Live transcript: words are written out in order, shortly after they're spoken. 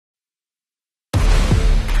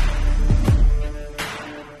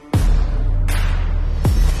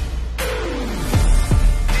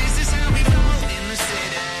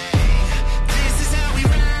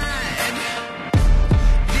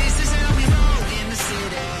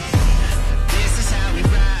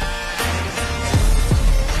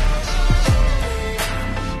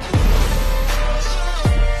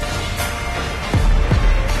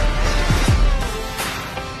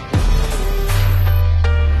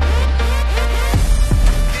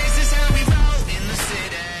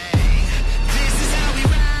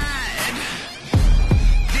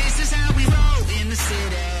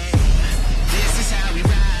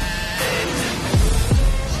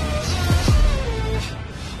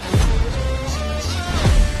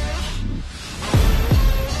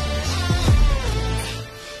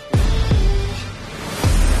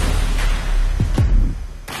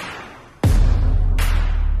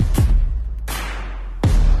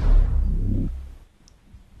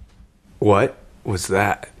What was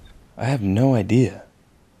that? I have no idea.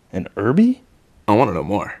 An URB? I want to know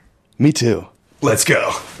more. Me too. Let's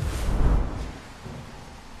go.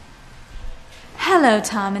 Hello,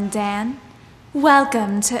 Tom and Dan.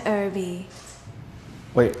 Welcome to URB.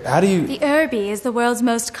 Wait, how do you... The URB is the world's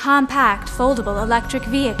most compact, foldable electric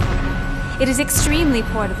vehicle. It is extremely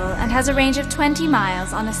portable and has a range of 20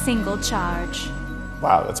 miles on a single charge.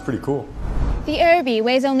 Wow, that's pretty cool. The URB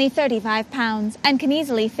weighs only 35 pounds and can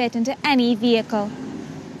easily fit into any vehicle.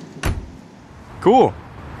 Cool.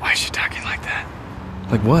 Why is she talking like that?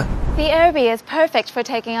 Like what? The URB is perfect for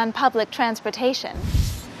taking on public transportation,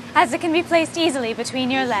 As it can be placed easily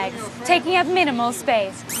between your legs, taking up minimal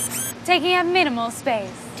space.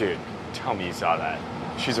 Dude, tell me you saw that.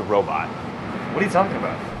 She's a robot. What are you talking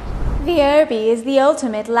about? The URB is the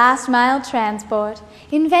ultimate last-mile transport,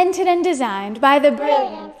 invented and designed by the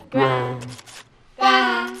brilliant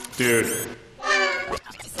Dude.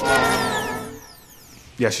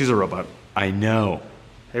 Yeah, she's a robot. I know.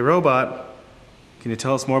 Hey, robot. Can you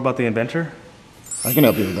tell us more about the inventor? I can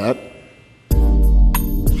help you with that.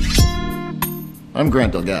 I'm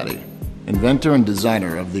Grant Delgatti, inventor and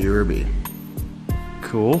designer of the URB.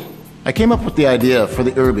 Cool. I came up with the idea for the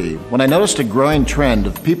URB when I noticed a growing trend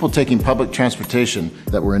of people taking public transportation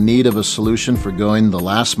that were in need of a solution for going the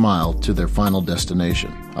last mile to their final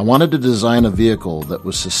destination. I wanted to design a vehicle that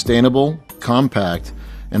was sustainable, compact,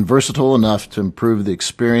 and versatile enough to improve the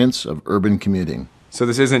experience of urban commuting. So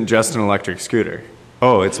this isn't just an electric scooter.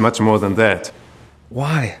 Oh, it's much more than that.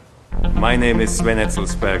 Why? My name is Sven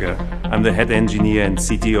Etzelsberger. I'm the head engineer and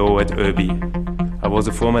CTO at URB. I was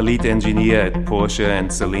a former lead engineer at Porsche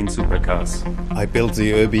and Celine Supercars. I built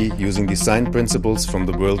the URB using design principles from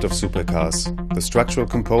the world of supercars. The structural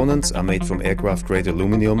components are made from aircraft-grade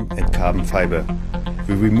aluminum and carbon fiber.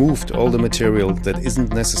 We removed all the material that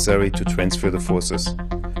isn't necessary to transfer the forces.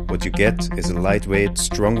 What you get is a lightweight,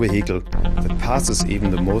 strong vehicle that passes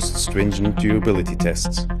even the most stringent durability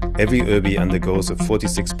tests. Every URB undergoes a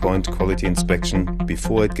 46-point quality inspection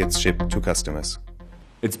before it gets shipped to customers.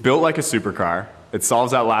 It's built like a supercar. It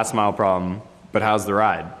solves that last mile problem. But how's the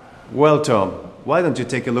ride? Well, Tom, why don't you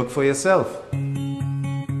take a look for yourself?